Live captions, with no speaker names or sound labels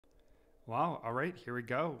Wow. All right, here we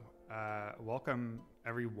go. Welcome,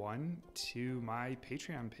 everyone, to my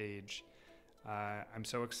Patreon page. I'm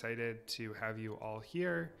so excited to have you all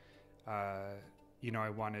here. I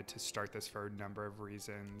wanted to start this for a number of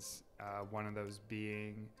reasons. One of those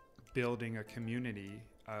being building a community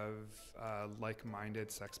of like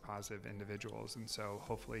minded sex positive individuals. And so,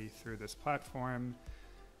 hopefully, through this platform,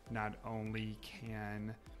 not only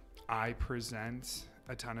can I present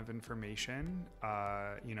a ton of information,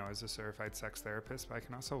 as a certified sex therapist, but I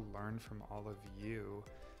can also learn from all of you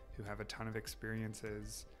who have a ton of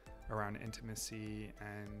experiences around intimacy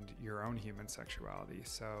and your own human sexuality.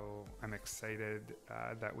 So I'm excited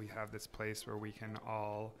that we have this place where we can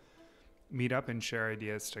all meet up and share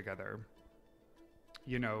ideas together.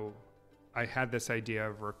 I had this idea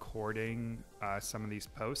of recording some of these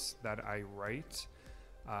posts that I write.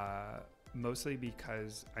 Mostly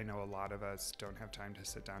because I know a lot of us don't have time to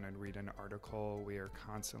sit down and read an article. We are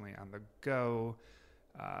constantly on the go.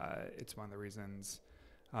 It's one of the reasons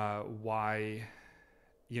why,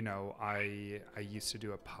 I used to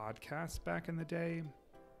do a podcast back in the day.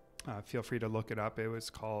 Feel free to look it up. It was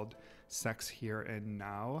called Sex Here and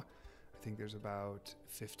Now. I think there's about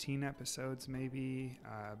 15 episodes maybe.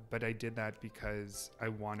 But I did that because I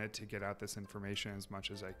wanted to get out this information as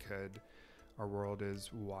much as I could. Our world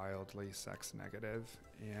is wildly sex negative,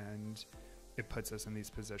 and it puts us in these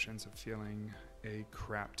positions of feeling a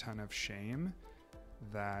crap ton of shame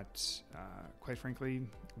that, quite frankly,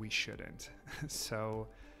 we shouldn't. So,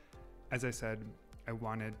 as I said, I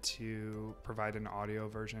wanted to provide an audio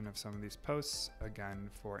version of some of these posts,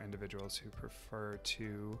 again, for individuals who prefer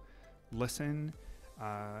to listen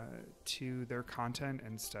to their content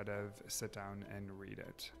instead of sit down and read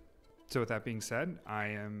it. So with that being said, I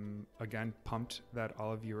am, again, pumped that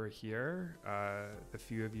all of you are here, the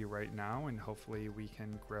few of you right now, and hopefully we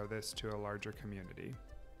can grow this to a larger community.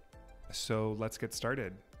 So let's get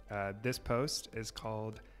started. This post is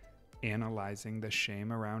called Analyzing the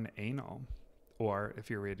Shame Around Anal, or if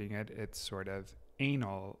you're reading it, it's sort of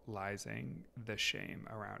analyzing the shame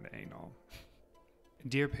around anal.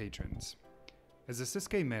 Dear patrons, as a cis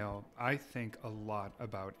gay male, I think a lot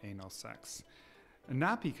about anal sex.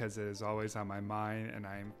 Not because it is always on my mind and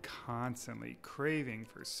I am constantly craving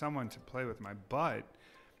for someone to play with my butt,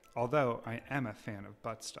 although I am a fan of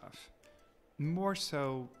butt stuff. More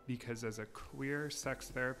so because as a queer sex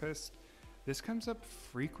therapist, this comes up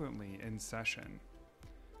frequently in session.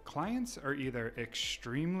 Clients are either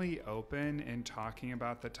extremely open in talking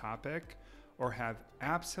about the topic or have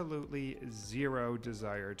absolutely zero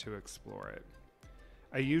desire to explore it.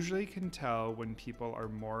 I usually can tell when people are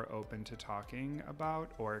more open to talking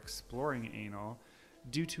about or exploring anal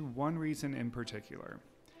due to one reason in particular.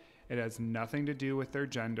 It has nothing to do with their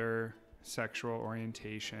gender, sexual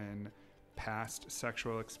orientation, past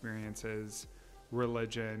sexual experiences,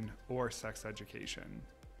 religion, or sex education.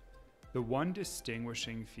 The one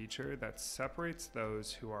distinguishing feature that separates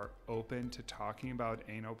those who are open to talking about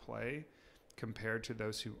anal play compared to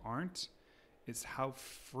those who aren't is how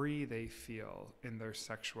free they feel in their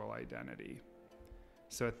sexual identity.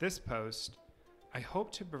 So at this post, I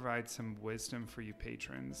hope to provide some wisdom for you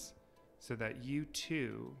patrons so that you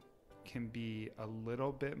too can be a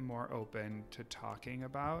little bit more open to talking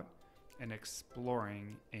about and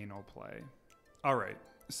exploring anal play. All right,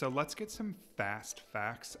 so let's get some fast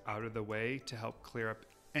facts out of the way to help clear up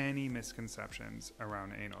any misconceptions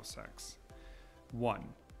around anal sex. 1.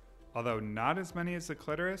 Although not as many as the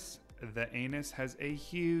clitoris, the anus has a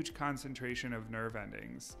huge concentration of nerve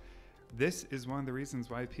endings. This is one of the reasons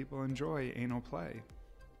why people enjoy anal play.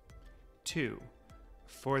 2.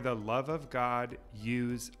 For the love of God,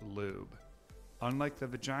 use lube. Unlike the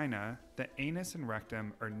vagina, the anus and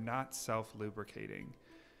rectum are not self-lubricating.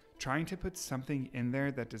 Trying to put something in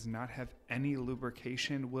there that does not have any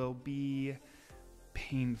lubrication will be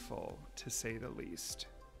painful, to say the least.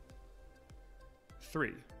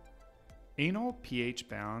 3. Anal pH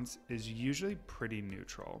balance is usually pretty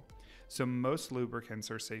neutral, so most lubricants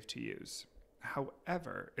are safe to use.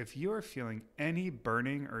 However, if you are feeling any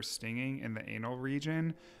burning or stinging in the anal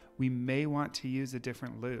region, we may want to use a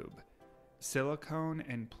different lube. Silicone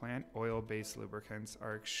and plant oil-based lubricants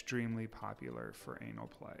are extremely popular for anal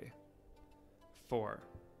play. 4.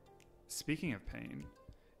 Speaking of pain,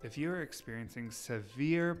 if you are experiencing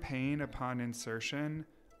severe pain upon insertion,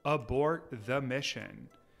 abort the mission.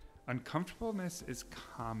 Uncomfortableness is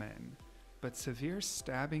common, but severe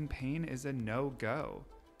stabbing pain is a no-go.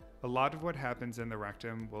 A lot of what happens in the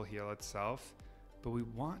rectum will heal itself, but we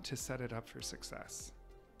want to set it up for success.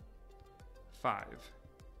 5.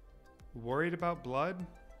 Worried about blood?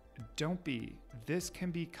 Don't be. This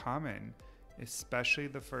can be common. especially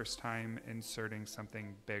the first time inserting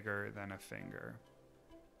something bigger than a finger.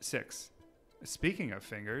 6. Speaking of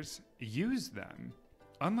fingers, use them.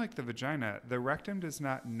 Unlike the vagina, the rectum does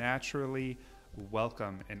not naturally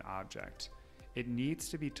welcome an object. It needs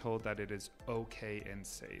to be told that it is okay and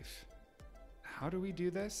safe. How do we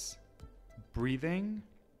do this? Breathing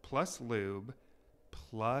plus lube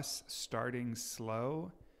plus starting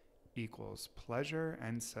slow equals pleasure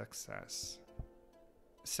and success.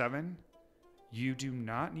 7. You do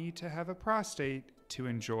not need to have a prostate to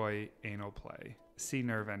enjoy anal play. See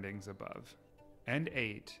nerve endings above. And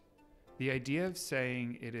 8. The idea of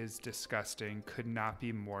saying it is disgusting could not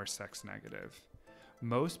be more sex negative.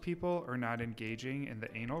 Most people are not engaging in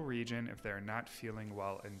the anal region if they're not feeling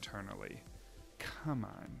well internally. Come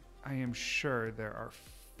on, I am sure there are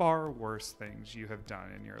far worse things you have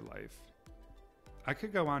done in your life. I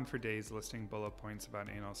could go on for days listing bullet points about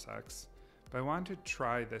anal sex, but I want to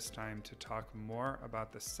try this time to talk more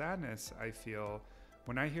about the sadness I feel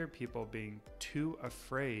when I hear people being too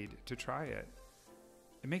afraid to try it.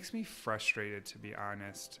 It makes me frustrated, to be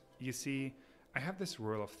honest. You see, I have this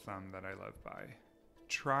rule of thumb that I live by.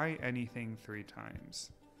 Try anything 3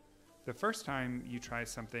 times. The first time you try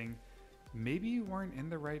something, maybe you weren't in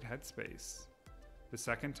the right headspace. The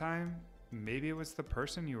second time, maybe it was the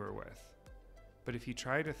person you were with. But if you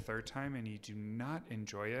try it a 3rd time and you do not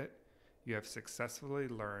enjoy it, you have successfully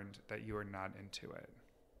learned that you are not into it.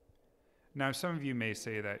 Now, some of you may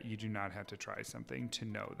say that you do not have to try something to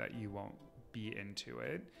know that you won't be into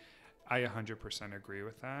it. I 100% agree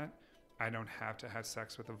with that. I don't have to have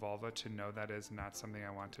sex with a vulva to know that is not something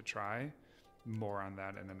I want to try. More on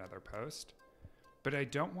that in another post. But I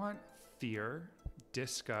don't want fear,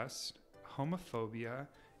 disgust, homophobia,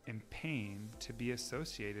 and pain to be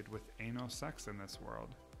associated with anal sex in this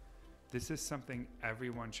world. This is something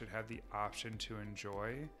everyone should have the option to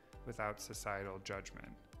enjoy without societal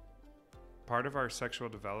judgment. Part of our sexual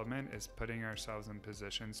development is putting ourselves in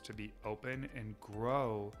positions to be open and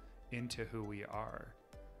grow into who we are.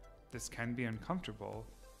 This can be uncomfortable,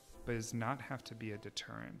 but does not have to be a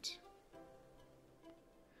deterrent.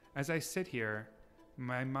 As I sit here,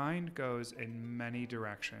 my mind goes in many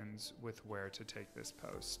directions with where to take this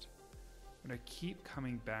post. What I keep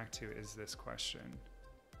coming back to is this question: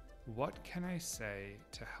 what can I say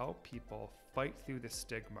to help people fight through the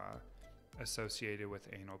stigma associated with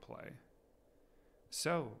anal play?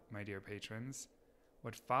 So, my dear patrons,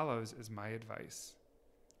 what follows is my advice.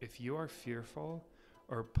 If you are fearful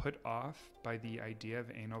or put off by the idea of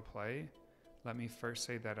anal play, let me first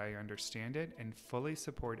say that I understand it and fully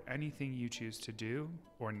support anything you choose to do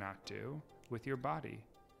or not do with your body.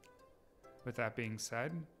 With that being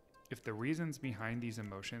said, if the reasons behind these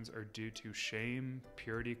emotions are due to shame,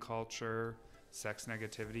 purity culture, sex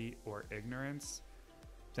negativity, or ignorance,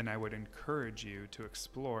 then I would encourage you to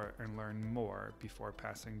explore and learn more before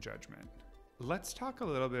passing judgment. Let's talk a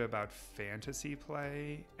little bit about fantasy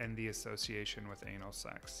play and the association with anal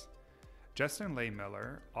sex. Justin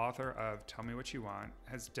Lehmiller, author of Tell Me What You Want,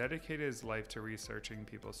 has dedicated his life to researching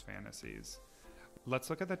people's fantasies. Let's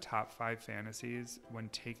look at the top 5 fantasies when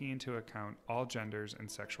taking into account all genders and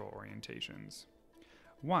sexual orientations.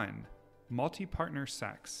 1. Multi-partner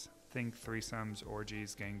sex. Think threesomes,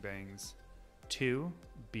 orgies, gangbangs. 2.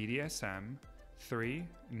 BDSM. 3.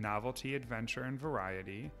 Novelty, adventure, and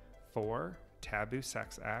variety. 4. Taboo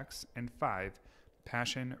sex acts. And 5.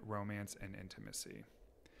 Passion, romance, and intimacy.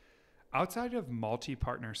 Outside of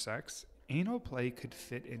multi-partner sex, anal play could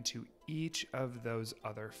fit into each of those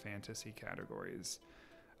other fantasy categories.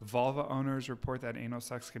 Vulva owners report that anal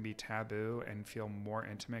sex can be taboo and feel more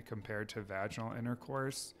intimate compared to vaginal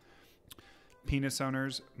intercourse. Penis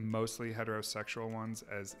owners, mostly heterosexual ones,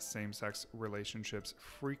 as same-sex relationships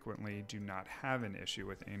frequently do not have an issue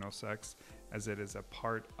with anal sex, as it is a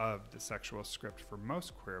part of the sexual script for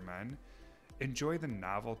most queer men, enjoy the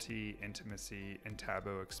novelty, intimacy, and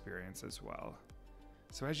taboo experience as well.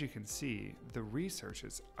 So as you can see, the research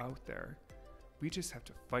is out there. We just have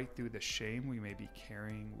to fight through the shame we may be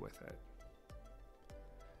carrying with it.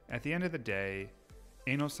 At the end of the day,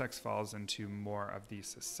 anal sex falls into more of the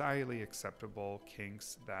societally acceptable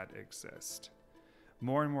kinks that exist.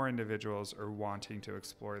 More and more individuals are wanting to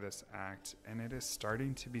explore this act, and it is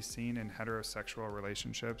starting to be seen in heterosexual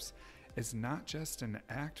relationships as not just an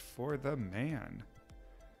act for the man.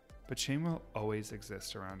 But shame will always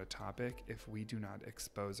exist around a topic if we do not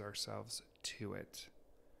expose ourselves to it.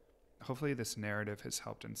 Hopefully this narrative has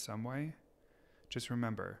helped in some way. Just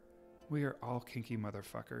remember, we are all kinky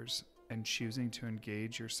motherfuckers, and choosing to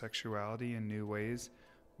engage your sexuality in new ways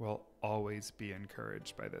will always be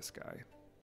encouraged by this guy.